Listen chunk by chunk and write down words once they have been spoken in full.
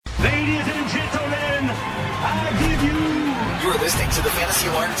listening to the Fantasy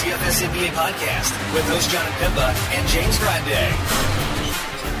Alarm DFS NBA podcast with host John Pimba and James Grande.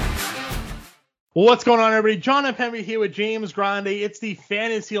 Well, what's going on, everybody? John Pimba here with James Grande. It's the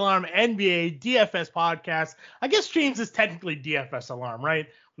Fantasy Alarm NBA DFS podcast. I guess James is technically DFS Alarm, right?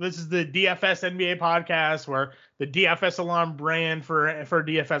 This is the DFS NBA podcast, where the DFS Alarm brand for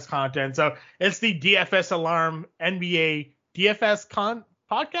DFS content. So it's the DFS Alarm NBA DFS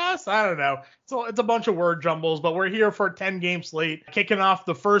podcast. I don't know. So it's a bunch of word jumbles, but we're here for a 10-game slate, kicking off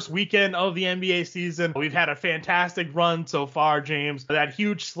the first weekend of the NBA season. We've had a fantastic run so far, James. That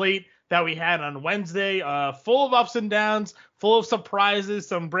huge slate that we had on Wednesday, full of ups and downs, full of surprises,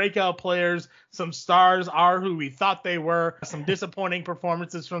 some breakout players, some stars are who we thought they were, some disappointing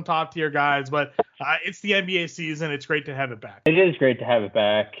performances from top-tier guys, but it's the NBA season. It's great to have it back. It is great to have it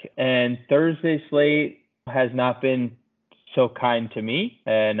back, and Thursday's slate has not been so kind to me,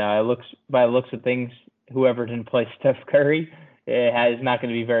 and by the looks of things, whoever didn't play Steph Curry is not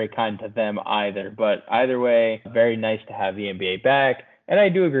going to be very kind to them either. But either way, very nice to have the NBA back, and I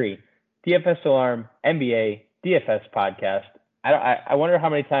do agree. DFS Alarm, NBA, DFS podcast. I wonder how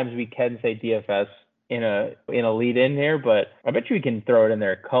many times we can say DFS in a lead in here, but I bet you we can throw it in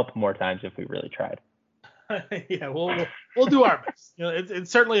there a couple more times if we really tried. Yeah, we'll do our best. It's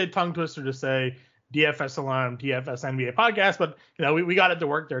certainly a tongue twister to say DFS Alarm, DFS NBA podcast, but we got it to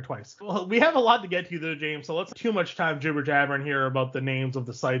work there twice. Well, we have a lot to get to though, James, so let's too much time jibber jabbering here about the names of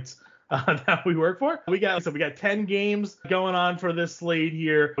the sites that we work for. We got 10 games going on for this slate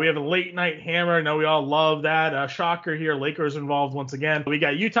here. We have a late night hammer. Now we all love that. Shocker here. Lakers involved once again. We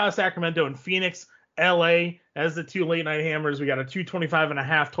got Utah, Sacramento, and Phoenix, LA as the two late night hammers. We got a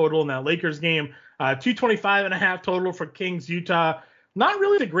 225.5 total in that Lakers game. 225.5 total for Kings, Utah. Not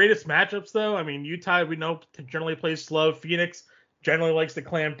really the greatest matchups though. I mean, Utah we know generally plays slow. Phoenix generally likes to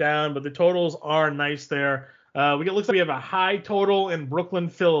clamp down, but the totals are nice there. Looks like we have a high total in Brooklyn,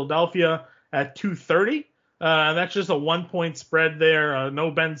 Philadelphia at 230. That's just a 1-point spread there. No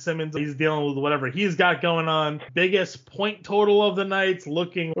Ben Simmons. He's dealing with whatever he's got going on. Biggest point total of the night.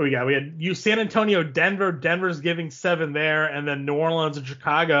 We had San Antonio, Denver. Denver's giving 7 there. And then New Orleans and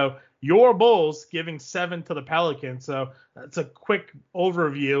Chicago, your Bulls, giving 7 to the Pelicans. So that's a quick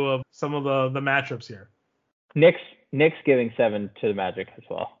overview of some of the matchups here. Knicks giving 7 to the Magic as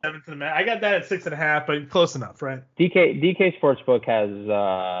well. 7 to the Magic. I got that at 6.5, but close enough, right? DK Sportsbook has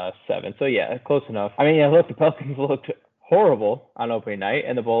 7, so yeah, close enough. I mean, yeah, look, the Pelicans looked horrible on opening night,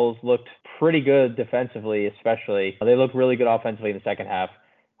 and the Bulls looked pretty good defensively, especially. They looked really good offensively in the second half.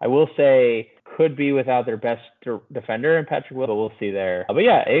 I will say, could be without their best defender in Patrick Williams, but we'll see there. But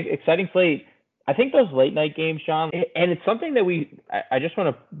yeah, exciting slate. I think those late night games, Sean, and it's something that I just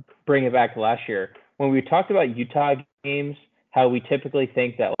want to bring it back to last year. When we talked about Utah games, how we typically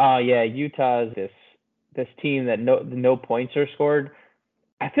think that, Utah is this team that no points are scored.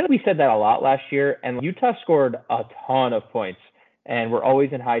 I feel like we said that a lot last year, and Utah scored a ton of points, and we're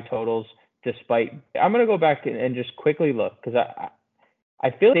always in high totals despite. I'm going to go back and just quickly look, because I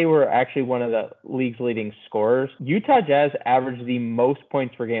feel like they were actually one of the league's leading scorers. Utah Jazz averaged the most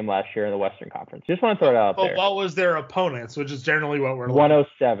points per game last year in the Western Conference. Just want to throw it out there. What was their opponents, which is generally what we're looking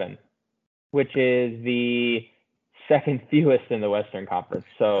 107. Which is the second fewest in the Western Conference.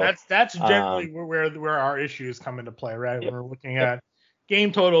 So that's generally where our issues come into play, right? Yep. When we're looking at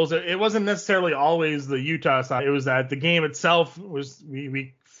game totals. It wasn't necessarily always the Utah side. It was that the game itself was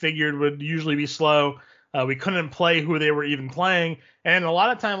we figured would usually be slow. We couldn't play who they were even playing, and a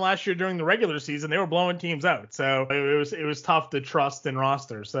lot of time last year during the regular season they were blowing teams out. So it was tough to trust in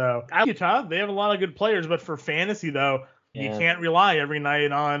roster. So Utah, they have a lot of good players, but for fantasy though, you can't rely every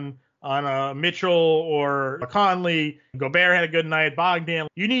night on Mitchell or Conley. Gobert had a good night. Bogdan.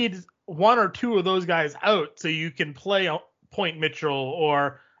 You need one or two of those guys out so you can play Point Mitchell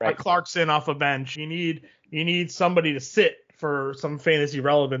or a Clarkson off a bench. You need somebody to sit for some fantasy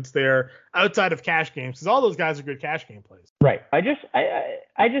relevance there outside of cash games, because all those guys are good cash game plays. Right. I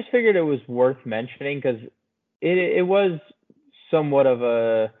just figured it was worth mentioning because it was somewhat of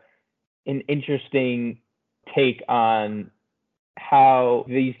an interesting take on how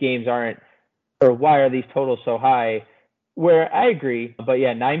these games aren't, or why are these totals so high, where I agree. But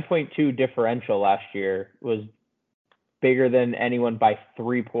yeah, 9.2 differential last year was bigger than anyone by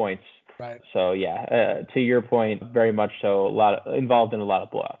 3 points. Right. So yeah, to your point, very much so, involved in a lot of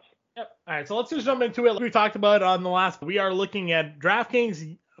blowouts. Yep. All right, so let's just jump into it. Like we talked about on the last, we are looking at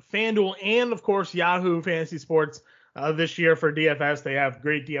DraftKings, FanDuel, and of course Yahoo Fantasy Sports this year for DFS. They have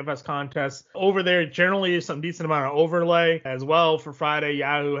great DFS contests over there. Generally, some decent amount of overlay as well for Friday.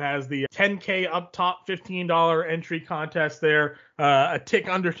 Yahoo has the $10K up top $15 entry contest there. a tick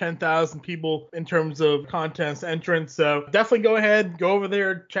under 10,000 people in terms of contest entrance. So definitely go ahead, go over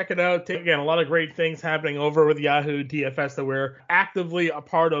there, check it out. Again, a lot of great things happening over with Yahoo DFS that we're actively a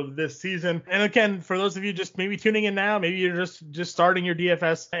part of this season. And again, for those of you just maybe tuning in now, maybe you're just starting your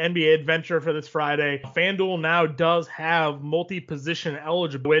DFS NBA adventure for this Friday, FanDuel now does have multi-position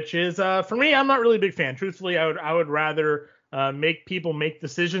eligible, which is, for me, I'm not really a big fan. Truthfully, I would rather make people make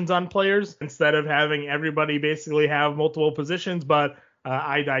decisions on players instead of having everybody basically have multiple positions. But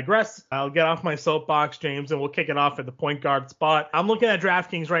I digress. I'll get off my soapbox, James, and we'll kick it off at the point guard spot. I'm looking at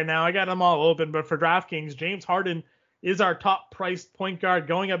DraftKings right now. I got them all open, but for DraftKings, James Harden is our top priced point guard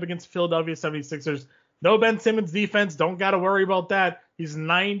going up against Philadelphia 76ers. No Ben Simmons defense. Don't got to worry about that. He's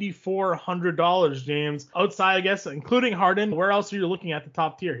 $9,400, James. Outside, I guess, including Harden, where else are you looking at the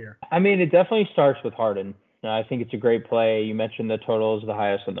top tier here? I mean, it definitely starts with Harden. I think it's a great play. You mentioned the total is the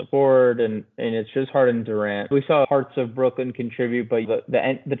highest on the board, and it's just Harden and Durant. We saw parts of Brooklyn contribute, but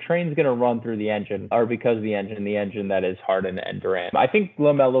the train's going to run through the engine, or because of the engine that is Harden and Durant. I think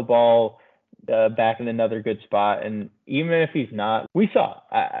LaMelo Ball back in another good spot, and even if he's not, we saw,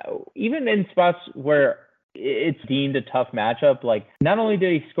 even in spots where it's deemed a tough matchup, like not only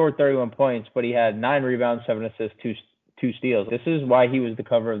did he score 31 points, but he had 9 rebounds, 7 assists, 2 steals. This is why he was the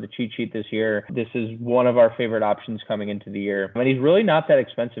cover of the cheat sheet this year. This is one of our favorite options coming into the year. And he's really not that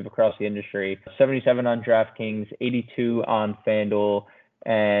expensive across the industry. 77 on DraftKings, 82 on FanDuel,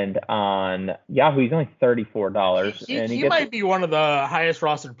 and on Yahoo, he's only $34. He might be one of the highest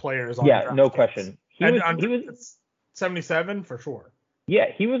rostered players on DraftKings. DraftKings. No question. He was 77 for sure.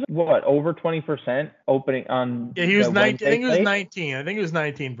 Yeah, he was over 20% opening on. Yeah, he was 19. I think he was 19. I think it was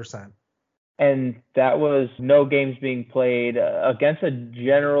 19%. And that was no games being played against a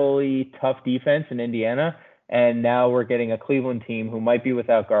generally tough defense in Indiana. And now we're getting a Cleveland team who might be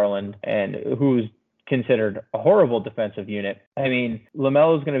without Garland and who's considered a horrible defensive unit. I mean,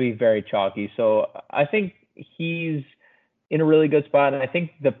 LaMelo is going to be very chalky. So I think he's in a really good spot. And I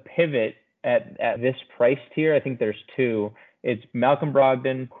think the pivot at this price tier, I think there's two. It's Malcolm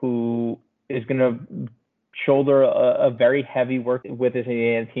Brogdon, who is going to shoulder a very heavy work with this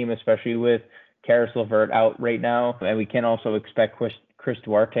Indiana team, especially with Karis LeVert out right now. And we can also expect Chris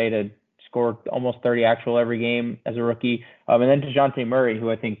Duarte to score almost 30 actual every game as a rookie. And then DeJounte Murray, who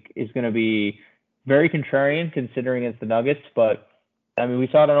I think is going to be very contrarian considering it's the Nuggets. But, I mean, we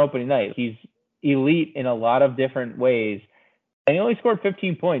saw it on opening night. He's elite in a lot of different ways. And he only scored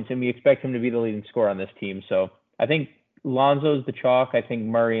 15 points, and we expect him to be the leading scorer on this team. So I think Lonzo's the chalk. I think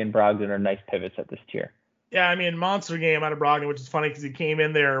Murray and Brogdon are nice pivots at this tier. Yeah, I mean, monster game out of Brogdon, which is funny because he came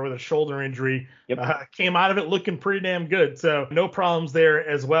in there with a shoulder injury. Yep. Came out of it looking pretty damn good. So no problems there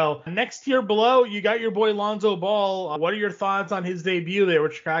as well. Next tier below, you got your boy Lonzo Ball. What are your thoughts on his debut there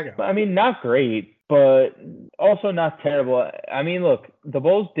with Chicago? I mean, not great, but also not terrible. I mean, look, the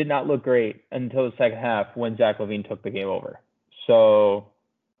Bulls did not look great until the second half when Zach LaVine took the game over. So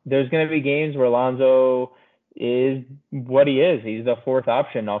there's going to be games where Lonzo is what he is. He's the fourth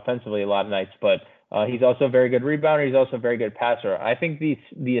option offensively a lot of nights, but he's also a very good rebounder. He's also a very good passer. I think the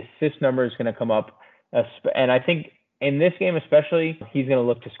assist number is going to come up, and I think in this game especially, he's going to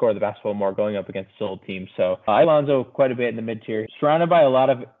look to score the basketball more going up against Seoul teams. So I Lonzo quite a bit in the mid tier, surrounded by a lot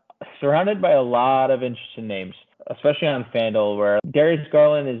of interesting names, especially on FanDuel, where Darius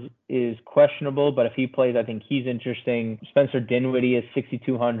Garland is questionable, but if he plays, I think he's interesting. Spencer Dinwiddie is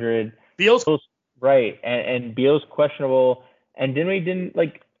 6,200. Beal's right, and Beal's questionable, and Dinwiddie didn't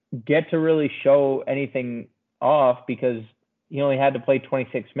get to really show anything off because he only had to play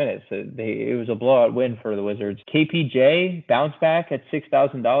 26 minutes. It was a blowout win for the Wizards. KPJ bounce back at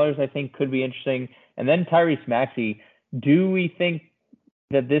 $6,000, I think could be interesting. And then Tyrese Maxey. Do we think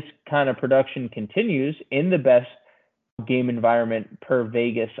that this kind of production continues in the best game environment per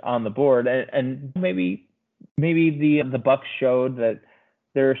Vegas on the board? And maybe the Bucks showed that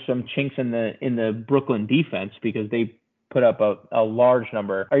there are some chinks in the Brooklyn defense because they put up a large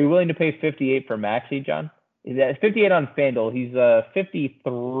number. Are you willing to pay 58 for Maxey, John? Is 58 on FanDuel? He's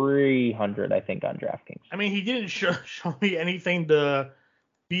 5,300, I think, on DraftKings. I mean, he didn't show me anything to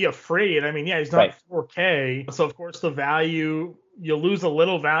be afraid. I mean, yeah, he's not right. 4K, so of course the value, you lose a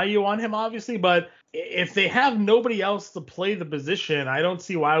little value on him, obviously. But if they have nobody else to play the position, I don't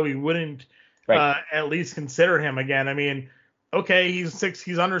see why we wouldn't at least consider him again. I mean, okay, he's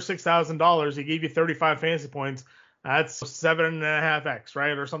under $6,000. He gave you 35 fantasy points. That's 7.5x,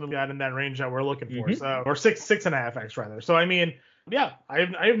 right? Or something like that in that range that we're looking for. So, or 6.5x rather. So, I mean, yeah, I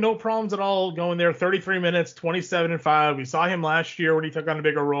have no problems at all going there. 33 minutes, 27-5. We saw him last year when he took on a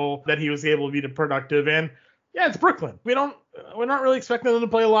bigger role that he was able to be productive. And yeah, it's Brooklyn. We don't we're not really expecting them to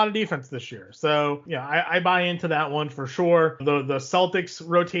play a lot of defense this year. So, yeah, I buy into that one for sure. The Celtics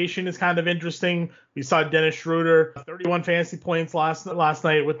rotation is kind of interesting. We saw Dennis Schroeder, 31 fantasy points last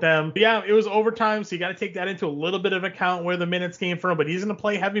night with them. But yeah, it was overtime, so you got to take that into a little bit of account where the minutes came from. But he's going to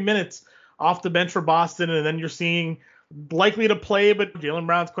play heavy minutes off the bench for Boston, and then you're seeing likely to play, but Jaylen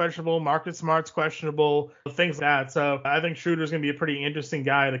Brown's questionable, Marcus Smart's questionable, things like that. So I think Schroeder's going to be a pretty interesting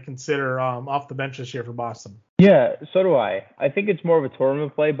guy to consider off the bench this year for Boston. Yeah, so do I. I think it's more of a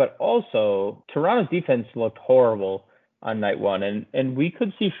tournament play, but also Toronto's defense looked horrible on night one, and we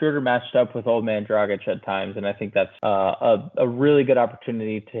could see Schroeder matched up with old man Dragic at times, and I think that's a really good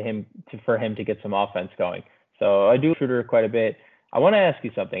opportunity for him to get some offense going. So I do Schroeder quite a bit. I want to ask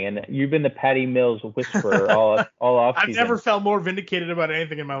you something, and you've been the Patty Mills whisperer all off season. I've never felt more vindicated about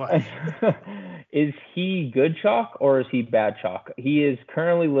anything in my life. Is he good chalk or is he bad chalk? He is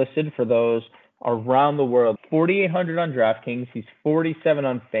currently listed for those around the world, 4,800 on DraftKings. He's 47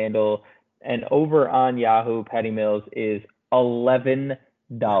 on FanDuel, and over on Yahoo, Patty Mills is $11.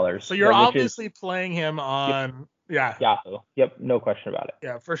 So you're obviously playing him on Yahoo. Yep, no question about it.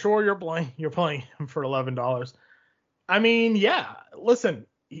 Yeah, for sure you're playing him for $11. I mean, yeah, listen,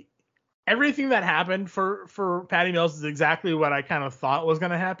 everything that happened for Patty Mills is exactly what I kind of thought was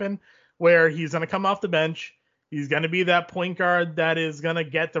going to happen, where he's going to come off the bench. He's going to be that point guard that is going to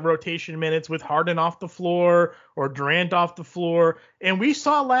get the rotation minutes with Harden off the floor or Durant off the floor. And we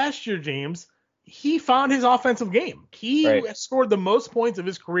saw last year, James, he found his offensive game. He scored the most points of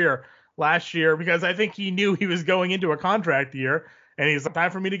his career last year because I think he knew he was going into a contract year. And he's like, time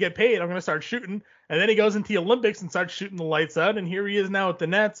for me to get paid. I'm going to start shooting. And then he goes into the Olympics and starts shooting the lights out. And here he is now at the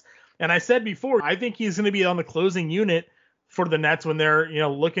Nets. And I said before, I think he's going to be on the closing unit for the Nets when they're,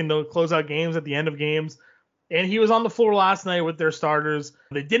 looking to close out games at the end of games. And he was on the floor last night with their starters.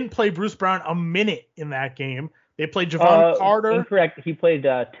 They didn't play Bruce Brown a minute in that game. They played Javon Carter. Incorrect. He played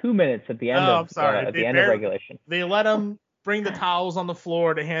 2 minutes at the end of regulation. They let him bring the towels on the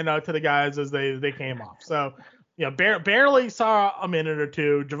floor to hand out to the guys as they came off. So, barely saw a minute or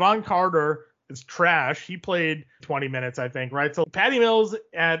two. Javon Carter is trash. He played 20 minutes, I think, right? So Patty Mills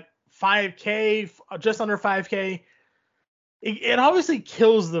at 5K, just under 5K, it obviously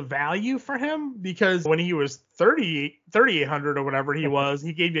kills the value for him because when he was 3,800 or whatever he was,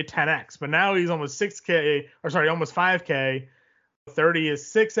 he gave you 10x. But now he's almost 6K, almost 5K. 30 is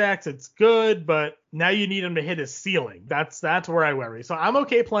 6x. It's good, but now you need him to hit his ceiling. That's where I worry. So I'm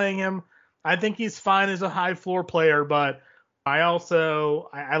okay playing him. I think he's fine as a high floor player, but I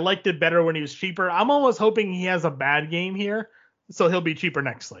liked it better when he was cheaper. I'm almost hoping he has a bad game here, so he'll be cheaper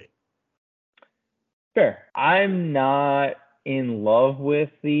next slate. Sure. I'm not in love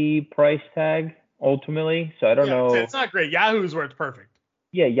with the price tag ultimately, so I don't know. It's not great. Yahoo's where it's perfect.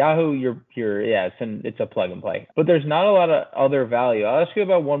 Yeah, Yahoo, it's a plug and play. But there's not a lot of other value. I'll ask you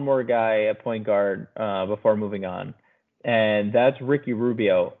about one more guy at point guard before moving on, and that's Ricky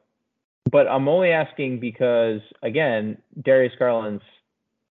Rubio. But I'm only asking because, again, Darius Garland's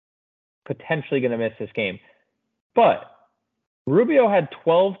potentially going to miss this game. But Rubio had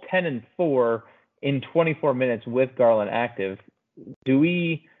 12, 10, and 4 in 24 minutes with Garland active. Are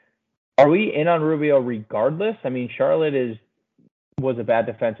we in on Rubio regardless? I mean, Charlotte was a bad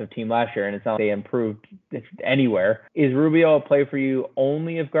defensive team last year, and it's not like they improved anywhere. Is Rubio a play for you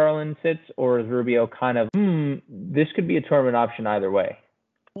only if Garland sits, or is Rubio kind of, this could be a tournament option either way?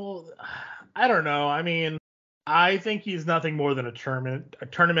 Well, I don't know. I mean, I think he's nothing more than a tournament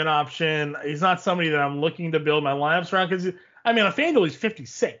option. He's not somebody that I'm looking to build my lineups around because, I mean, on FanDuel he's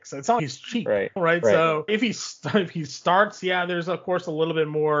 56. It's not like he's cheap, right? So if he starts, there's of course a little bit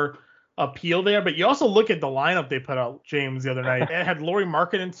more appeal there. But you also look at the lineup they put out, James, the other night. It had Lauri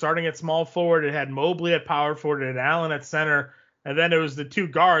Markkanen starting at small forward. It had Mobley at power forward. It had Allen at center, and then it was the two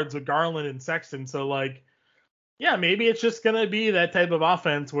guards with Garland and Sexton. So maybe it's just gonna be that type of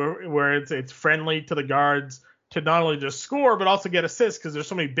offense where it's friendly to the guards to not only just score but also get assists because there's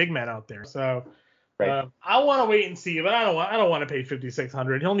so many big men out there. So I want to wait and see, but I don't want to pay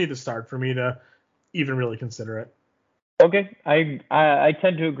 $5,600. He'll need to start for me to even really consider it. Okay, I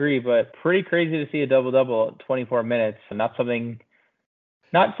tend to agree, but pretty crazy to see a double-double at 24 minutes. Not something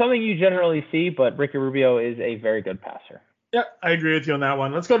you generally see, but Ricky Rubio is a very good passer. Yeah, I agree with you on that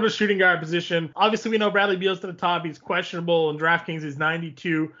one. Let's go to the shooting guard position. Obviously, we know Bradley Beal's to the top. He's questionable, and DraftKings is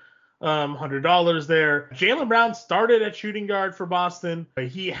 $9,200 there. Jaylen Brown started at shooting guard for Boston.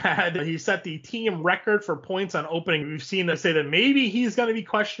 He set the team record for points on opening. We've seen us say that maybe he's going to be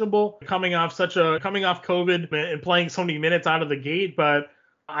questionable coming off COVID and playing so many minutes out of the gate, but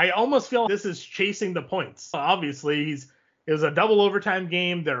I almost feel this is chasing the points. Obviously, It was a double overtime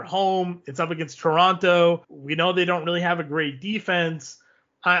game. They're home. It's up against Toronto. We know they don't really have a great defense.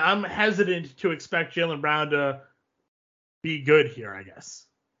 I'm hesitant to expect Jaylen Brown to be good here, I guess.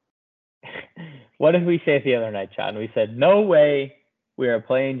 What did we say the other night, John? We said, no way we are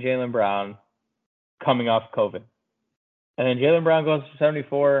playing Jaylen Brown coming off COVID. And then Jaylen Brown goes to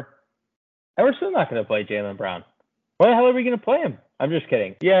 74, and we're still not going to play Jaylen Brown. Why the hell are we going to play him? I'm just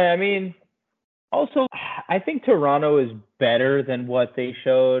kidding. Yeah, I mean, also, I think Toronto is better than what they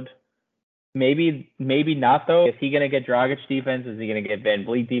showed. Maybe not, though. Is he going to get Dragic defense? Is he going to get Van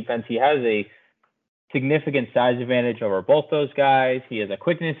Vliet defense? He has a significant size advantage over both those guys. He has a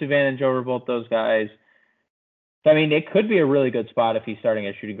quickness advantage over both those guys. So, I mean, it could be a really good spot if he's starting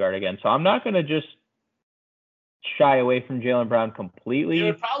at shooting guard again. So I'm not going to just shy away from Jaylen Brown completely.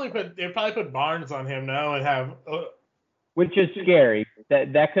 They'd probably put Barnes on him now and have which is scary.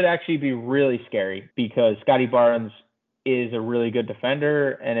 That could actually be really scary because Scotty Barnes is a really good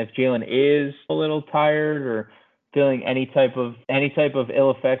defender, and if Jaylen is a little tired or feeling any type of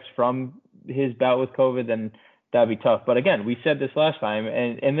ill effects from his bout with COVID, then that'd be tough. But again, we said this last time,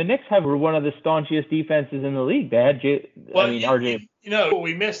 and the Knicks were one of the staunchest defenses in the league. They had RJ. You know what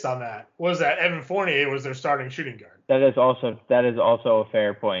we missed on that was that Evan Fournier was their starting shooting guard. That is also a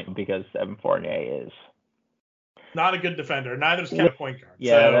fair point because Evan Fournier is not a good defender. Neither is Ken a point guard.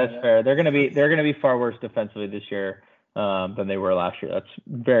 Yeah, so that's fair. They're gonna be far worse defensively this year than they were last year. That's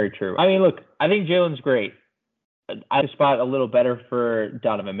very true. I mean, look, I think Jaylen's great. I spot a little better for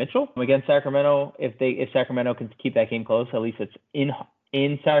Donovan Mitchell against Sacramento. If Sacramento can keep that game close, at least it's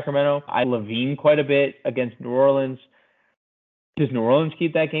in Sacramento. I Levine quite a bit against New Orleans. Does New Orleans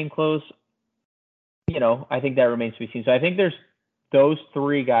keep that game close? You know, I think that remains to be seen. So I think there's those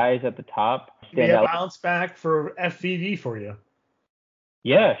three guys at the top. Maybe a bounce back for FVV for you.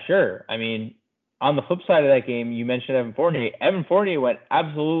 Yeah, sure. I mean, on the flip side of that game, you mentioned Evan Fournier. Evan Fournier went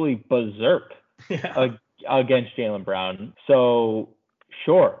absolutely berserk against Jaylen Brown. So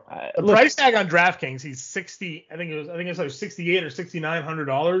sure. The price tag on DraftKings, he's 60. I think it's like $6,800 or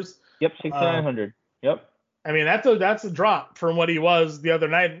 $6,900. Yep, $6,900. Yep. I mean, that's a drop from what he was the other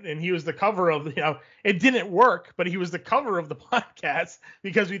night, and he was the cover of it didn't work, but he was the cover of the podcast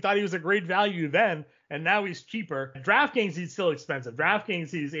because we thought he was a great value then, and now he's cheaper. DraftKings, he's still expensive. DraftKings,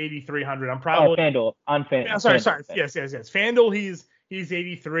 he's $8,300. I'm probably FanDuel on FanDuel. Yeah, sorry. Yes. FanDuel, he's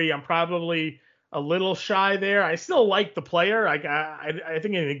 $83. I'm probably a little shy there. I still like the player. I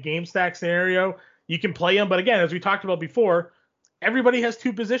think in a game stack scenario, you can play him, but again, as we talked about before, everybody has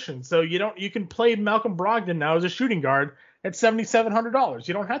two positions, so you can play Malcolm Brogdon now as a shooting guard at $7,700.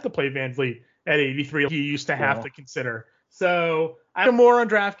 You don't have to play Van Vliet at $83. You used to have to consider. So I'm more on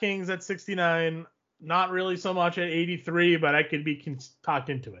DraftKings at $69, not really so much at $83, but I could be talked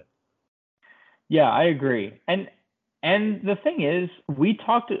into it. Yeah, I agree. And the thing is, we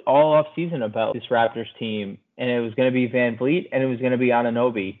talked all off season about this Raptors team, and it was going to be Van Vliet and it was going to be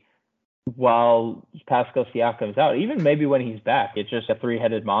Anunoby while Pascal Siakam's out. Even maybe when he's back, it's just a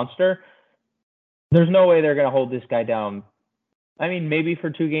three-headed monster. There's no way they're going to hold this guy down. I mean, maybe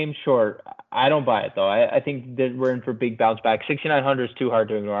for 2 games, sure. I don't buy it, though. I think that we're in for a big bounce back. 6,900 is too hard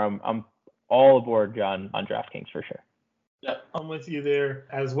to ignore. I'm all aboard, John, on DraftKings for sure. Yeah, I'm with you there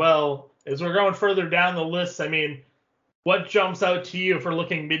as well. As we're going further down the list, I mean, what jumps out to you for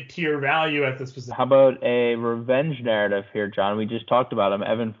looking mid-tier value at this position? How about a revenge narrative here, John? We just talked about him.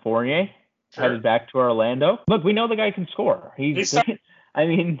 Evan Fournier headed back to Orlando. Look, we know the guy can score. Fournier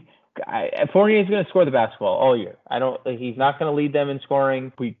is going to score the basketball all year. He's not going to lead them in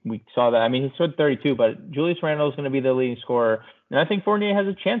scoring. We saw that. I mean, he scored 32, but Julius Randle is going to be the leading scorer. And I think Fournier has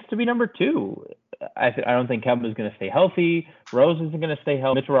a chance to be number 2. I don't think Kemba is going to stay healthy. Rose isn't going to stay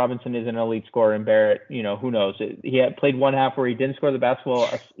healthy. Mitchell Robinson is an elite scorer, and Barrett, who knows? He had played one half where he didn't score the basketball.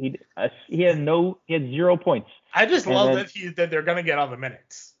 He had 0 points. I just love that they're going to get all the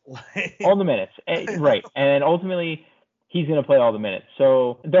minutes. All the minutes, right? And ultimately, he's going to play all the minutes.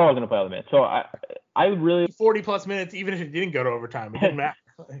 So they're all going to play all the minutes. So I would really 40 plus minutes, even if it didn't go to overtime, it didn't matter.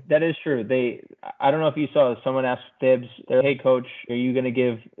 That is true. I don't know if you saw, someone asked Thibs, hey coach, are you going to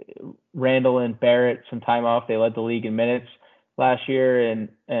give Randall and Barrett some time off? They led the league in minutes last year, and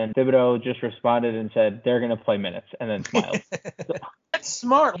Thibodeau just responded and said they're going to play minutes, and then smiled. That's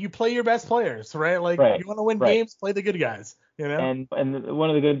smart. You play your best players, right? You want to win games, play the good guys. And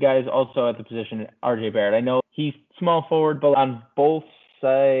one of the good guys also at the position, RJ Barrett. I know he's small forward, but on both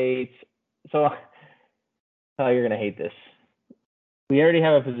sides. So you're going to hate this. We already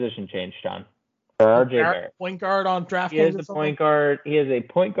have a position change, John. For RJ Barrett. Point guard on DraftKings. He is a point guard. He is a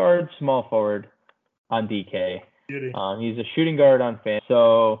point guard, small forward on DK. He's a shooting guard on Fan.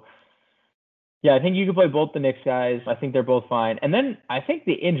 So Yeah, I think you could play both the Knicks guys. I think they're both fine. And then I think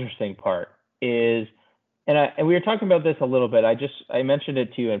the interesting part is, and we were talking about this a little bit. I mentioned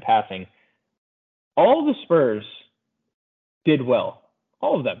it to you in passing. All the Spurs did well.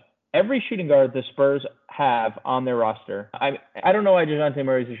 All of them. Every shooting guard the Spurs have on their roster. I don't know why DeJounte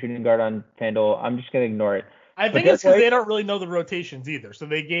Murray's a shooting guard on FanDuel. I'm just going to ignore it. I think it's because they don't really know the rotations either. So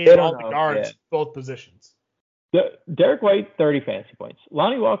they gave all the guards both positions. Derek White, 30 fantasy points.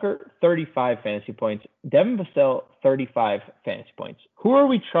 Lonnie Walker, 35 fantasy points. Devin Vassell, 35 fantasy points. Who are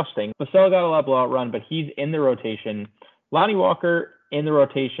we trusting? Vassell got a lot of blowout run, but he's in the rotation. Lonnie Walker in the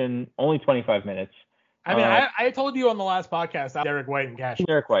rotation, only 25 minutes. I mean, I told you on the last podcast, Derek White and Cash.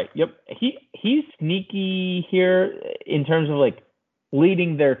 Derek White, yep. He's sneaky here in terms of like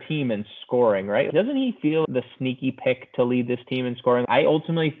leading their team in scoring, right? Doesn't he feel the sneaky pick to lead this team in scoring? I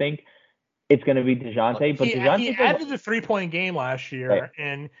ultimately think it's going to be DeJounte, but DeJounte he added a 3-point game last year, right,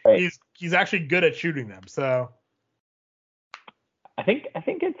 and he's actually good at shooting them. So I think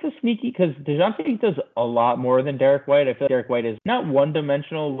it's a sneaky because DeJounte does a lot more than Derek White. I feel like Derek White is not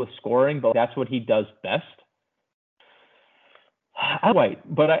one-dimensional with scoring, but that's what he does best. I White,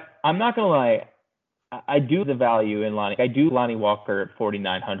 but I'm not gonna lie. I do the value in Lonnie. I do Lonnie Walker at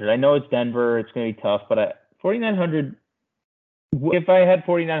 4,900. I know it's Denver. It's gonna be tough, but 4,900. If I had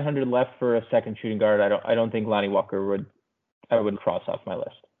 4,900 left for a second shooting guard, I don't think Lonnie Walker would cross off my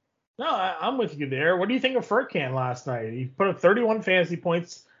list. No, I'm with you there. What do you think of Furkan last night? He put up 31 fantasy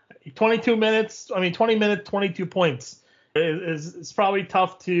points, 20 minutes, 22 points. It's probably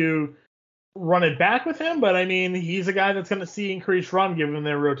tough to run it back with him, but I mean, he's a guy that's going to see increased run given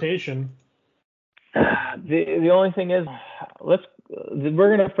their rotation. The only thing is, this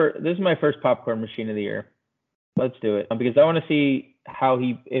is my first popcorn machine of the year. Let's do it because I want to see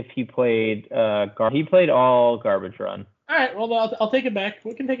if he played he played all garbage run. All right, well I'll take it back.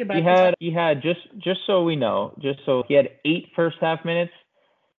 We can take it back. He had just so we know, he had 8 first half minutes,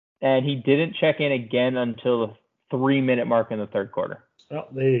 and he didn't check in again until the 3-minute mark in the third quarter. Well,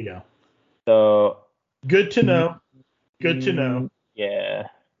 there you go. So good to know. Good to know. Yeah.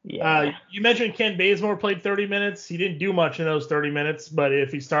 You mentioned Ken Bazemore played 30 minutes. He didn't do much in those 30 minutes, but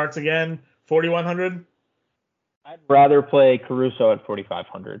if he starts again, 4,100. I'd rather play Caruso at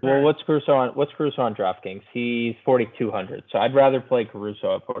 4,500. Well, what's Caruso on DraftKings? He's 4,200. So I'd rather play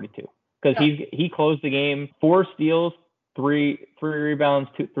Caruso at 42 because he closed the game 4 steals, 3 rebounds,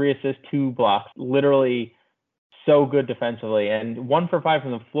 3 assists, 2 blocks. Literally so good defensively and 1 for 5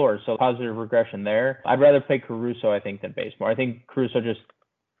 from the floor. So positive regression there. I'd rather play Caruso, I think, than Bazemore. I think Caruso just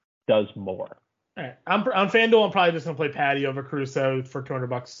does more. All right. On FanDuel, I'm probably just gonna play Patty over Caruso for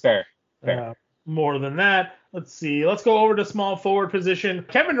 $200. Fair. More than that. Let's see. Let's go over to small forward position.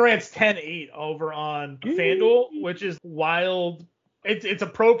 Kevin Durant's 10-8 over on FanDuel, which is wild. It's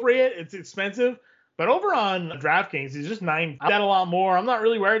appropriate. It's expensive. But over on DraftKings, he's just 9. I got a lot more. I'm not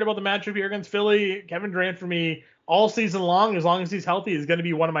really worried about the matchup here against Philly. Kevin Durant, for me, all season long as he's healthy, is going to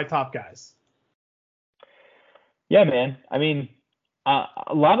be one of my top guys. Yeah, man. I mean, a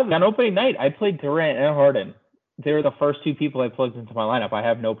lot of on opening night, I played Durant and Harden. They were the first 2 people I plugged into my lineup. I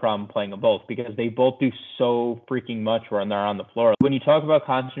have no problem playing them both because they both do so freaking much when they're on the floor. When you talk about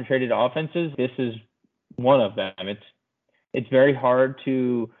concentrated offenses, this is one of them. It's very hard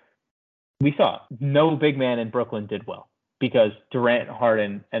to. We saw no big man in Brooklyn did well because Durant,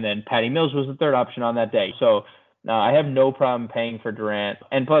 Harden, and then Patty Mills was the third option on that day. So I have no problem paying for Durant.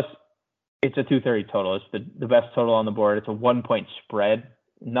 And plus, it's a 230 total. It's the best total on the board. It's a 1-point spread.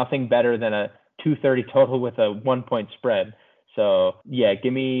 Nothing better than a 230 total with a 1-point spread. So yeah,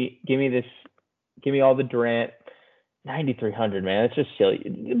 give me all the Durant. 9,300, man. It's just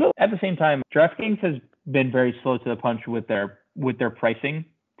silly. But at the same time, DraftKings has been very slow to the punch with their pricing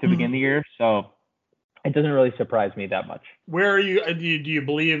to begin the year. So it doesn't really surprise me that much. Where are you? Do you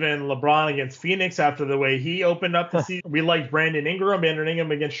believe in LeBron against Phoenix after the way he opened up the season? We liked Brandon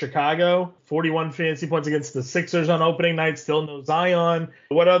Ingram against Chicago. 41 fantasy points against the Sixers on opening night. Still no Zion.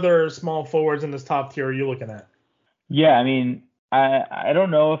 What other small forwards in this top tier are you looking at? Yeah, I mean, I don't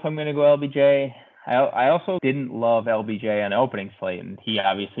know if I'm going to go LBJ. I also didn't love LBJ on opening slate, and he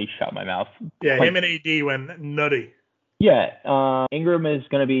obviously shut my mouth. Yeah, him and AD went nutty. Yeah, Ingram is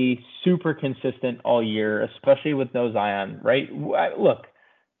going to be super consistent all year, especially with no Zion, right? Look,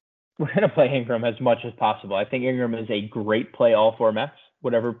 we're going to play Ingram as much as possible. I think Ingram is a great play all formats,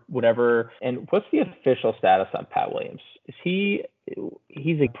 whatever. And what's the official status on Pat Williams? He's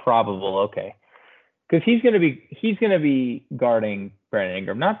a probable, okay. Because he's going to be guarding Brandon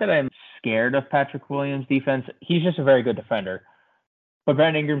Ingram. Not that I'm scared of Patrick Williams' defense. He's just a very good defender. But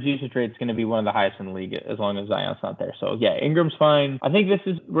Brandon Ingram's usage rate is going to be one of the highest in the league as long as Zion's not there. So yeah, Ingram's fine. I think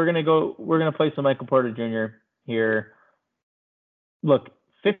we're gonna play some Michael Porter Jr. here. Look,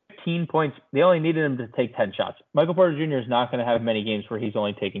 15 points. They only needed him to take 10 shots. Michael Porter Jr. is not going to have many games where he's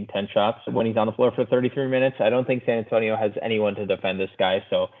only taking 10 shots when he's on the floor for 33 minutes. I don't think San Antonio has anyone to defend this guy.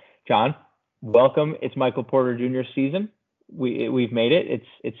 So, John, welcome. It's Michael Porter Jr.'s season. We've made it.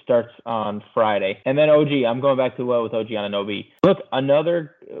 It starts on Friday. And then OG, I'm going back to with OG Anunoby. Look,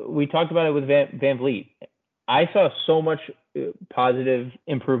 we talked about it with Van Vliet. I saw so much positive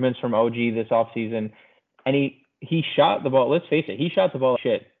improvements from OG this offseason, and he shot the ball. Let's face it, he shot the ball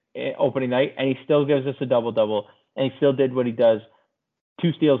shit opening night, and he still gives us a double-double, and he still did what he does,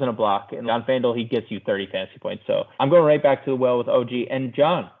 2 steals and a block. And on FanDuel, he gets you 30 fantasy points. So I'm going right back to the well with OG. And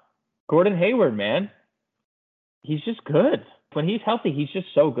John, Gordon Hayward, man, he's just good. When he's healthy, he's just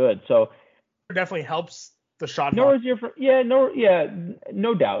so good. So it definitely helps the shot. No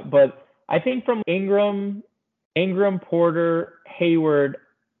doubt. But I think from Ingram, Porter, Hayward,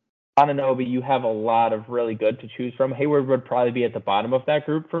 Anunoby, you have a lot of really good to choose from. Hayward would probably be at the bottom of that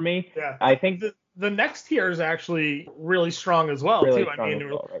group for me. Yeah. I think the next tier is actually really strong as well, too. I mean,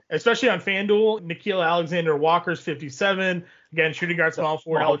 right? Especially on FanDuel, Nickeil Alexander-Walker's 57. Again, shooting guard, small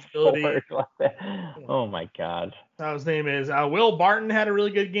forward eligibility. Oh, my God. His name is Will Barton had a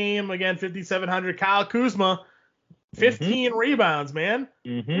really good game. Again, 5,700. Kyle Kuzma, 15 rebounds, man.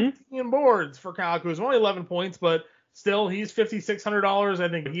 15 boards for Kyle Kuzma. Only 11 points, but still, he's $5,600. I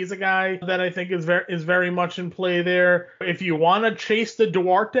think he's a guy that I think is very much in play there. If you want to chase the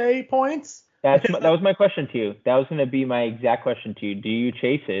Duarte points, that was my question to you. That was going to be my exact question to you. Do you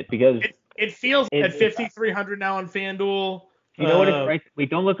chase it? Because it feels at $5,300 now on FanDuel. You know what it's right? Wait,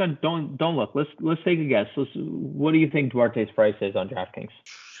 don't look. Let's take a guess. What do you think Duarte's price is on DraftKings?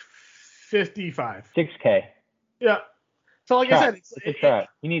 55. $6K. Yeah. So like I said, it's a trap.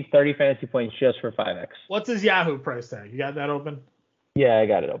 He needs 30 fantasy points just for 5x. What's his Yahoo price tag? You got that open? Yeah, I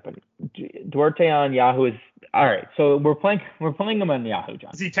got it open. Duarte on Yahoo is all right. So we're playing him on Yahoo,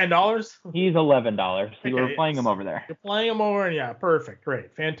 John. Is he $10? He's $11. Okay, we're playing him over there. You're playing him over, yeah, perfect,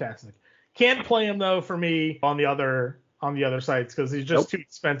 great, fantastic. Can't play him though for me on the other sites because he's just too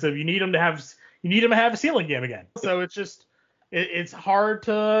expensive. You need him to have a ceiling game again. So it's just it's hard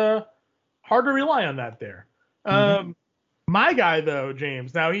to rely on that there. My guy though,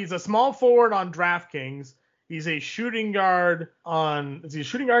 James. Now he's a small forward on DraftKings. He's a shooting guard is he a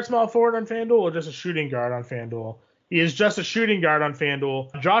shooting guard small forward on FanDuel or just a shooting guard on FanDuel? He is just a shooting guard on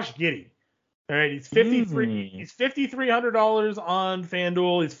FanDuel. Josh Giddey. All right, he's $5,300 on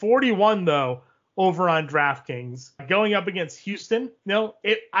FanDuel. He's 41 though over on DraftKings. Going up against Houston.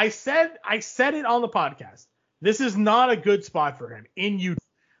 I said it on the podcast. This is not a good spot for him in Utah.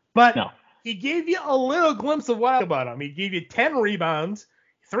 But he gave you a little glimpse of what about him. He gave you 10 rebounds,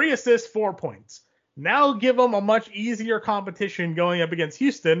 3 assists, 4 points. Now give him a much easier competition going up against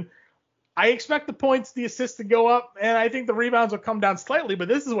Houston. I expect the points, the assists to go up, and I think the rebounds will come down slightly, but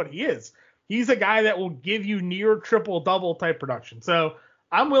this is what he is. He's a guy that will give you near triple-double type production. So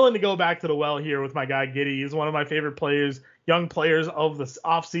I'm willing to go back to the well here with my guy Giddey. He's one of my favorite players, young players of the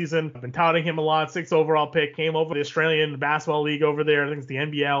offseason. I've been touting him a lot. 6th overall pick, came over the Australian Basketball League over there. I think it's the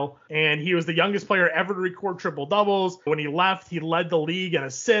NBL. And he was the youngest player ever to record triple doubles. When he left, he led the league in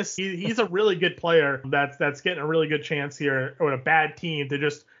assists. He's a really good player that's getting a really good chance here with a bad team to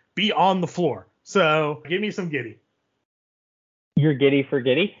just be on the floor. So give me some Giddey. You're giddy for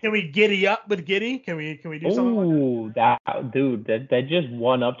Giddey? Can we giddy up with Giddey? Can we do something like that? That just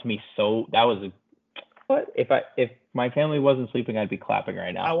one up to me. So that was what if my family wasn't sleeping, I'd be clapping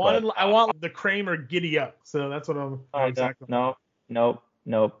right now. I want the Kramer giddy up. So that's what I'm. Exactly. Nope.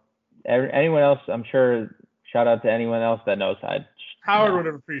 Anyone else? I'm sure. Shout out to anyone else that knows. Howard would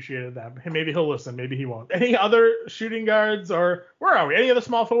have appreciated that. Maybe he'll listen. Maybe he won't. Any other shooting guards or where are we? Any other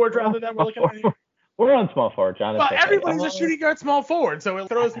small forwards rather than we're looking at? We're on small forward, John. But everybody's a shooting guard small forward, so it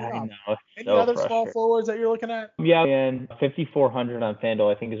throws me off. Any other small forwards that you're looking at? Yeah, and 5,400 on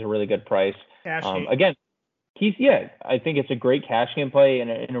FanDuel I think is a really good price. Again, I think it's a great cash game play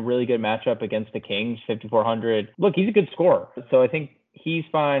in a really good matchup against the Kings. 5,400. Look, he's a good scorer, so I think he's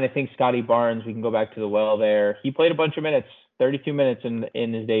fine. I think Scotty Barnes, we can go back to the well there. He played a bunch of minutes, 32 minutes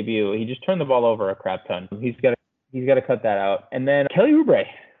in his debut. He just turned the ball over a crap ton. He's got to cut that out. And then Kelly Oubre,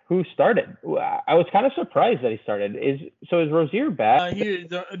 who started. I was kind of surprised that he started. Is Rozier bad? I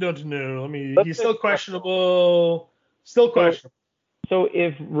don't know. He's still questionable. So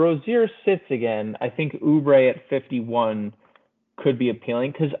if Rozier sits again, I think Oubre at 51 could be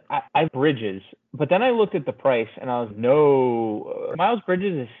appealing because I Bridges. But then I looked at the price and I was no. Miles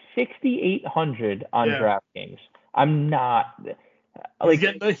Bridges is 6,800 on DraftKings. I'm not.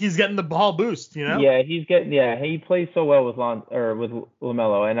 He's getting the ball boost, you know? Yeah, he plays so well with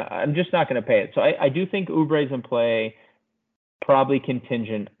LaMelo, and I'm just not going to pay it. So I do think Oubre's in play, probably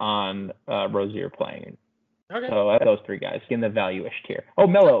contingent on Rozier playing. Okay. So I have those three guys in the value-ish tier. Oh,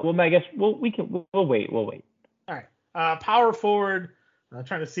 Melo. Well, I guess we'll wait. We'll wait. All right. Power forward. I'm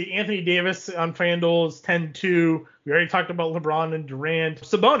trying to see Anthony Davis on FanDuel's 10-2. We already talked about LeBron and Durant.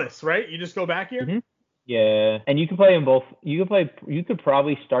 Sabonis, right? You just go back here? Mm-hmm. Yeah, and you can play them both. You could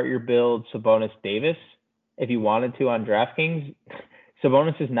probably start your build Sabonis Davis if you wanted to on DraftKings.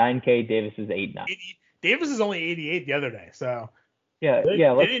 Sabonis is 9K, Davis is 8.9. Davis is only 88 the other day, so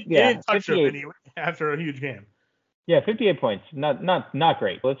they didn't touch him after a huge game. Yeah, 58 points, not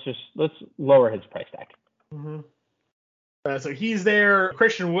great. Let's lower his price tag. Mm-hmm. So he's there.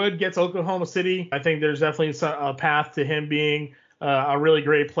 Christian Wood gets Oklahoma City. I think there's definitely a path to him being a really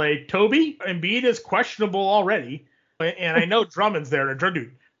great play. Toby Embiid is questionable already, and I know Drummond's there.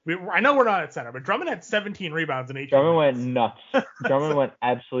 Dude, I know we're not at center, but Drummond had 17 rebounds in 18 Drummond minutes. Went nuts. Drummond went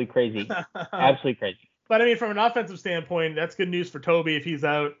absolutely crazy. Absolutely crazy. But I mean, from an offensive standpoint, that's good news for Toby. If he's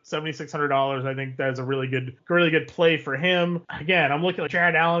out $7,600, I think that's a really good play for him. Again, I'm looking at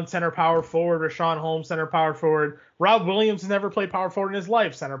Jared Allen, center power forward, Rashawn Holmes, center power forward. Rob Williams has never played power forward in his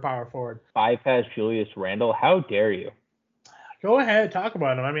life, center power forward. Bypass Julius Randle. How dare you? Go ahead, talk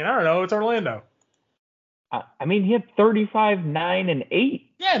about him. I mean, I don't know. It's Orlando. I mean, he had 35, 9, and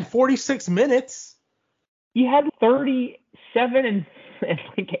 8. Yeah, in 46 minutes. He had 37 and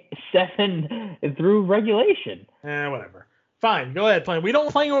like 7 through regulation. Whatever. Fine, go ahead, play. We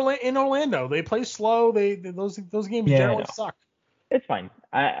don't play in Orlando. They play slow. Those games generally suck. It's fine.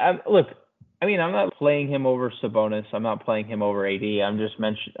 Look. I mean, I'm not playing him over Sabonis. I'm not playing him over AD. I'm just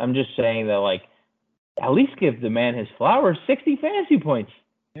saying that, like, at least give the man his flowers. 60 fantasy points.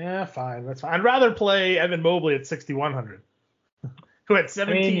 Yeah, fine. That's fine. I'd rather play Evan Mobley at 6,100, who had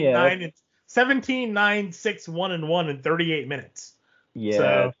 17, 9, 6, 1, and 1 in 38 minutes. Yeah.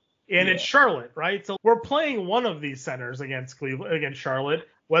 So, it's Charlotte, right? So we're playing one of these centers against Charlotte,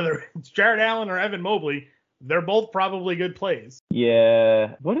 whether it's Jared Allen or Evan Mobley. They're both probably good plays.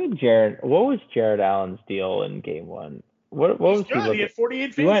 Yeah. What was Jared Allen's deal in game 1? What was he? He had 48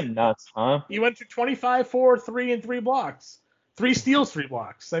 fantasy. He went nuts, huh? He went to 25, 4, 3, and 3 blocks. 3 steals, 3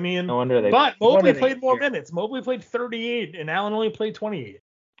 blocks. I mean, no wonder but Mobley played more minutes. Mobley played 38, and Allen only played 28.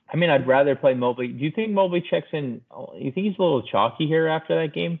 I mean, I'd rather play Mobley. Do you think Mobley checks in? You think he's a little chalky here after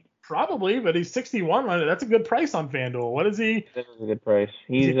that game? Probably, but he's 61. That's a good price on FanDuel. What is he? That is a good price.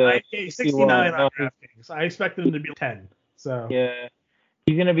 He's 69 on DraftKings. I expected him to be 10. So yeah,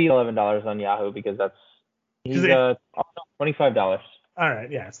 he's gonna be $11 on Yahoo because he's $25. All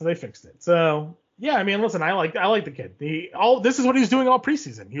right, yeah. So they fixed it. So yeah, I mean, listen, I like the kid. This is what he was doing all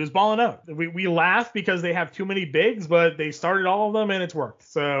preseason. He was balling out. We laugh because they have too many bigs, but they started all of them and it's worked.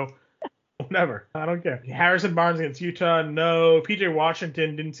 So. Whatever. I don't care. Harrison Barnes against Utah. No. PJ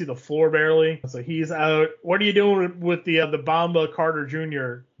Washington didn't see the floor barely. So he's out. What are you doing with the Bamba Carter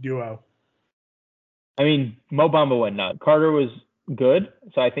Jr. duo? I mean, Mo Bamba went nuts. Carter was good.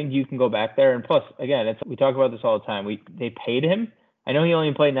 So I think you can go back there. And plus, again, we talk about this all the time. They paid him. I know he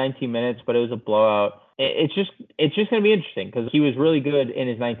only played 19 minutes, but it was a blowout. It's just going to be interesting because he was really good in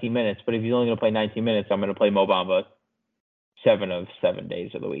his 19 minutes. But if he's only going to play 19 minutes, I'm going to play Mo Bamba 7 of 7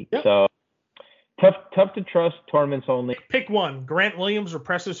 days of the week. Yep. So tough to trust. Tournaments only. Pick one: Grant Williams or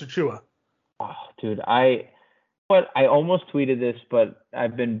Precious Achiuwa. Oh, dude, I almost tweeted this, but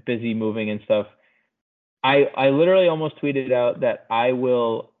I've been busy moving and stuff. I literally almost tweeted out that I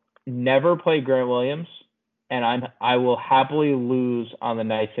will never play Grant Williams, and I will happily lose on the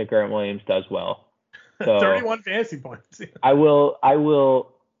nights that Grant Williams does well. So 31 fantasy points. I won't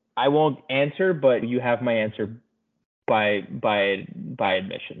answer, but you have my answer by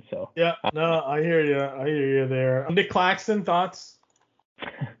admission. So yeah, no, I hear you there. Nick Claxton, thoughts? I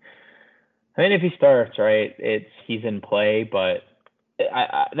mean, if he starts, right, he's in play, but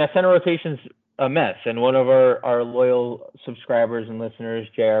that center rotation's a mess. And one of our loyal subscribers and listeners,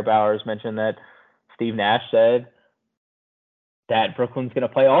 J.R. Bowers, mentioned that Steve Nash said that Brooklyn's going to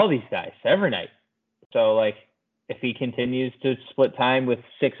play all these guys every night. So, like, if he continues to split time with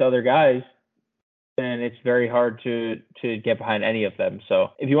 6 other guys, then it's very hard to get behind any of them.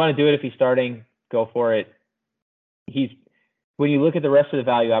 So if you want to do it, if he's starting, go for it. When you look at the rest of the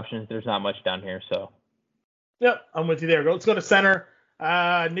value options, there's not much down here. So. Yep, I'm with you there. Let's go to center.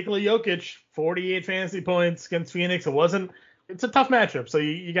 Nikola Jokic, 48 fantasy points against Phoenix. It's a tough matchup, so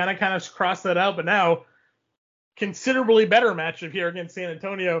you got to kind of cross that out. But now, considerably better matchup here against San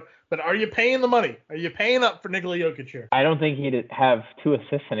Antonio. But are you paying the money? Are you paying up for Nikola Jokic here? I don't think he'd have 2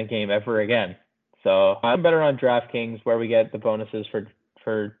 assists in a game ever again. So I'm better on DraftKings where we get the bonuses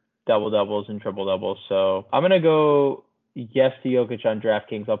for double-doubles and triple-doubles. So I'm going to go yes to Jokic on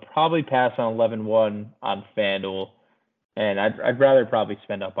DraftKings. I'll probably pass on 11-1 on FanDuel. And I'd rather probably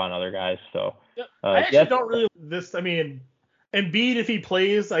spend up on other guys. So I actually don't really this. I mean, Embiid, if he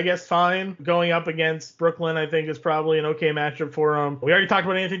plays, I guess fine. Going up against Brooklyn, I think is probably an okay matchup for him. We already talked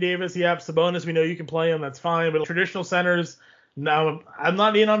about Anthony Davis. Yeah, Sabonis, we know you can play him. That's fine. But traditional centers, no, I'm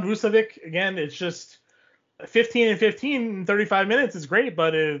not in on Vucevic. Again, it's just 15 and 15 in 35 minutes is great,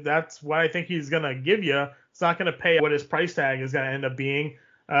 but that's what I think he's going to give you. It's not going to pay what his price tag is going to end up being.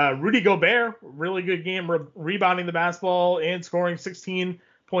 Rudy Gobert, really good game rebounding the basketball and scoring 16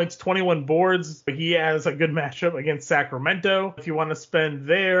 points, 21 boards. He has a good matchup against Sacramento. If you want to spend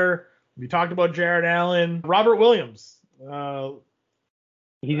there, we talked about Jared Allen. Robert Williams. He's going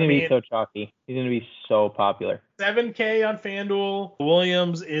to be so chalky. He's going to be so popular. $7K on FanDuel.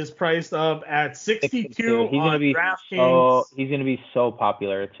 Williams is priced up at 62 on DraftKings. He's going to be so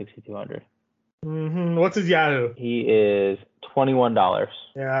popular at 6,200. What's his Yahoo? He is $21.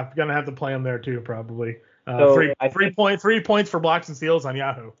 Yeah, I'm gonna have to play him there too, probably. So 3 points for blocks and steals on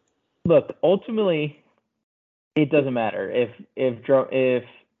Yahoo. Look, ultimately, it doesn't matter if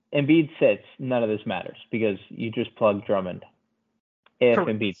Embiid sits. None of this matters because you just plug Drummond. If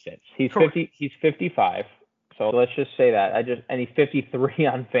Correct. Embiid sits, he's Correct. 50. He's 55. So let's just say that and he's 53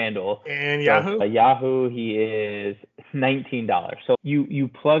 on FanDuel. And Yahoo? Yahoo, he is $19. So you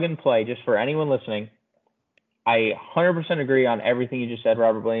plug and play. Just for anyone listening, I 100% agree on everything you just said.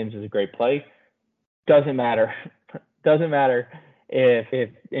 Robert Williams is a great play. Doesn't matter. Doesn't matter if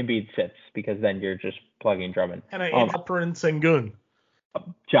Embiid sits because then you're just plugging Drummond. And Alperen Sengun.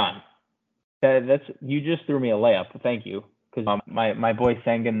 John, that's you just threw me a layup. Thank you. Because my boy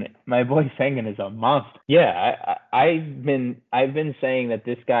Sengun is a monster. Yeah, I've been saying that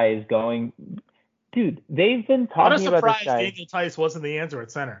this guy is going. Dude, they've been talking about this guy. What a surprise Daniel Tice wasn't the answer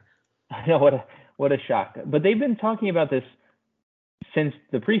at center. I know what a shock. But they've been talking about this since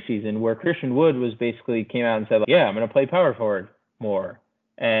the preseason, where Christian Wood was basically came out and said, yeah, I'm going to play power forward more.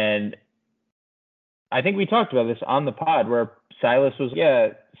 And I think we talked about this on the pod where Silas was,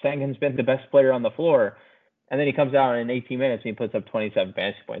 Sengun's been the best player on the floor. And then he comes out in 18 minutes and he puts up 27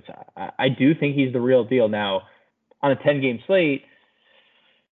 fantasy points. I do think he's the real deal now. On a 10-game slate,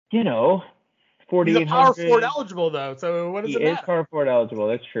 4,800. He's a power forward eligible, though. So what does it matter? He is power forward eligible.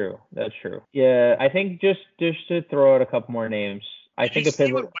 That's true. Yeah, I think just to throw out a couple more names. Did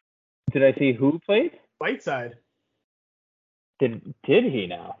I see who played? Whiteside. Did he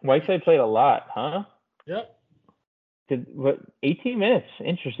now? Whiteside played a lot, huh? Yep. 18 minutes.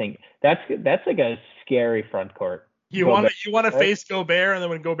 Interesting. That's like a scary front court. You want to face Gobert, and then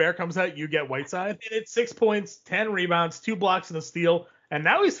when Gobert comes out, you get Whiteside. And it's 6 points, 10 rebounds, 2 blocks, and a steal. And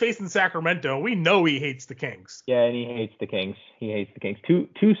now he's facing Sacramento. We know he hates the Kings. Yeah, and he hates the Kings.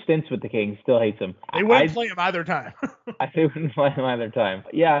 Two stints with the Kings, still hates them. They wouldn't play him either time. They wouldn't play him either time.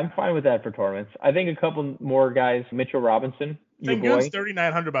 Yeah, I'm fine with that for tournaments. I think a couple more guys. Mitchell Robinson, your boy.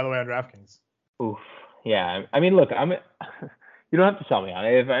 3,900 by the way on DraftKings. Oof. Yeah, I mean, look, you don't have to sell me on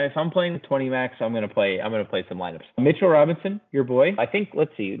it. If I'm playing 20 max, I'm gonna play some lineups. Mitchell Robinson, your boy. I think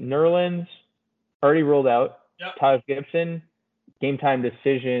let's see, Nerlens already ruled out. Yep. Taj Gibson, game time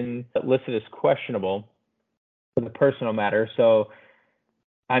decision listed as questionable for the personal matter. So,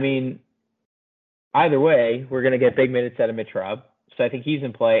 I mean, either way, we're gonna get big minutes out of Mitch Rob. So I think he's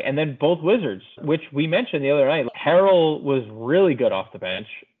in play. And then both Wizards, which we mentioned the other night. Harrell was really good off the bench.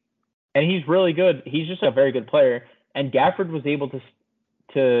 And he's really good. He's just a very good player. And Gafford was able to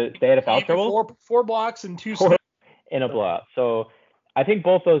stay out of foul trouble. 4 blocks and 2 steals in a blowout. So I think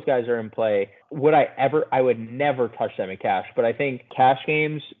both those guys are in play. I would never touch them in cash. But I think cash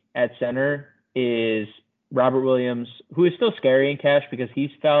games at center is Robert Williams, who is still scary in cash because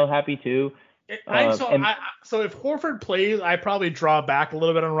he's foul happy too. So if Horford plays, I probably draw back a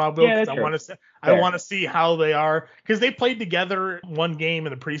little bit on Rob Williams. I want to see how they are because they played together one game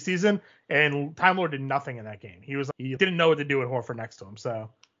in the preseason and Time Lord did nothing in that game. He didn't know what to do with Horford next to him. So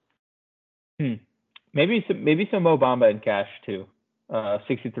maybe some Mo Bamba in cash too.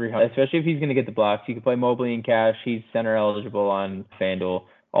 6,300, especially if he's going to get the blocks. You can play Mobley in cash. He's center eligible on FanDuel.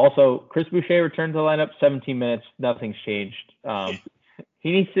 Also, Chris Boucher returned to the lineup. 17 minutes. Nothing's changed.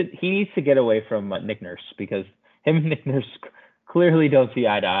 He needs to get away from Nick Nurse because him and Nick Nurse clearly don't see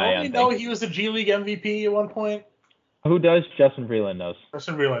eye to eye. We know he was a G League MVP at one point. Who does? Justin Vreeland knows.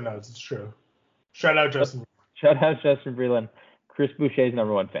 Justin Vreeland knows. It's true. Shout out Justin. Shout out Justin Vreeland. Chris Boucher's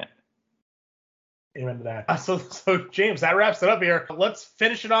 #1 fan. Amen to that. So James, that wraps it up here. Let's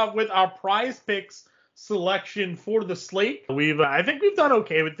finish it off with our prize picks selection for the slate. I think we've done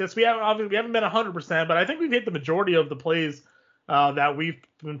okay with this. We haven't been 100%, but I think we've hit the majority of the plays that we've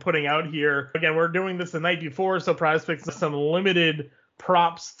been putting out here. Again, we're doing this the night before, so Prize Picks some limited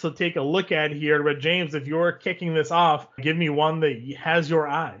props to take a look at here. But James, if you're kicking this off, give me one that has your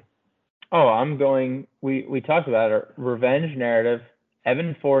eye. Oh, I'm going. We talked about it. Revenge narrative.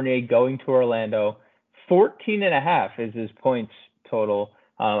 Evan Fournier going to Orlando. 14.5 is his points total.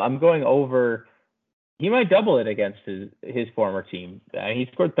 I'm going over. He might double it against his former team. He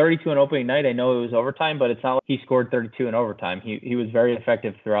scored 32 on opening night. I know it was overtime, but it's not like he scored 32 in overtime. He was very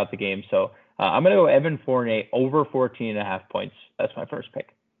effective throughout the game. So I'm going to go Evan Fournier over 14.5 points. That's my first pick.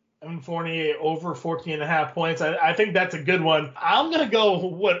 Evan Fournier over 14.5 points. I think that's a good one. I'm going to go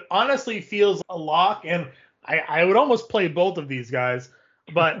what honestly feels a lock, and I would almost play both of these guys.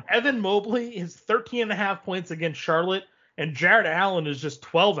 But Evan Mobley is 13.5 points against Charlotte, and Jared Allen is just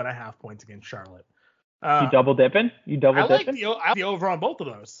 12.5 points against Charlotte. You double dipping? I like the over on both of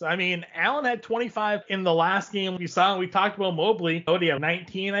those. I mean, Allen had 25 in the last game we saw. We talked about Mobley. Oh, he had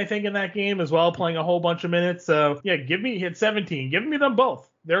 19, I think, in that game as well, playing a whole bunch of minutes. So, yeah, he hit 17. Give me them both.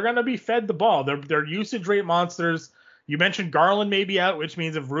 They're going to be fed the ball. They're usage rate monsters. You mentioned Garland may be out, which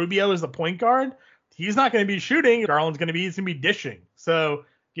means if Rubio is the point guard, he's not going to be shooting. Garland's going to be dishing. So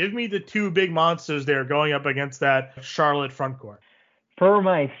give me the two big monsters there going up against that Charlotte front court. For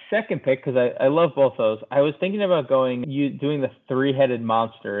my second pick, because I love both those, I was thinking about doing the three-headed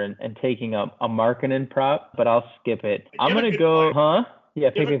monster and taking a Markkanen prop, but I'll skip it. I'm going to go, player.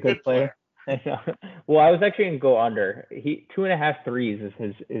 Yeah, pick a good player. Well, I was actually going to go under. 2.5 threes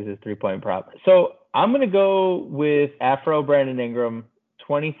is his 3-point prop. So I'm going to go with Afro Brandon Ingram,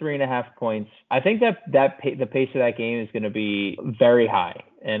 23.5 points. I think that the pace of that game is going to be very high.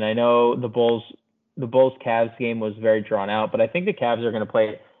 And I know the Bulls Cavs game was very drawn out, but I think the Cavs are going to play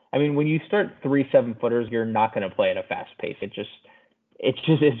it. I mean, when you start 3 7-footers, you're not going to play at a fast pace. It just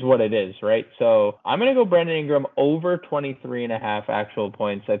is what it is, right? So I'm going to go Brandon Ingram over 23.5 actual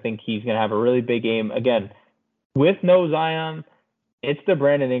points. I think he's going to have a really big game. Again, with no Zion, it's the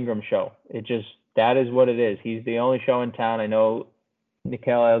Brandon Ingram show. That is what it is. He's the only show in town. I know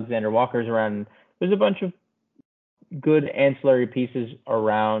Nickeil Alexander-Walker's around. There's a bunch of good ancillary pieces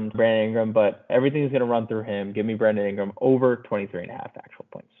around Brandon Ingram, but everything's going to run through him. Give me Brandon Ingram over 23.5 actual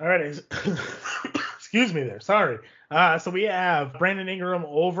points. All right. Excuse me there. Sorry. So we have Brandon Ingram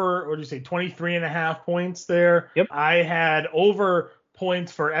over, what did you say, 23.5 points there. Yep. I had over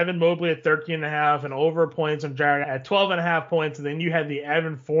points for Evan Mobley at 13.5 and over points on Jared at 12.5 points. And then you had the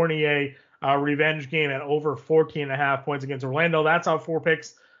Evan Fournier revenge game at over 14.5 points against Orlando. That's our 4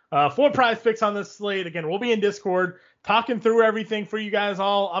 picks. 4 Prize Picks on this slate. Again, we'll be in Discord talking through everything for you guys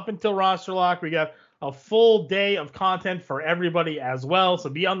all up until roster lock. We got a full day of content for everybody as well. So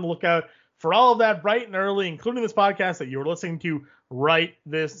be on the lookout for all of that bright and early, including this podcast that you're listening to right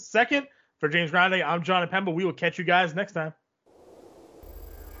this second. For James Grande, I'm John Pemba. We will catch you guys next time.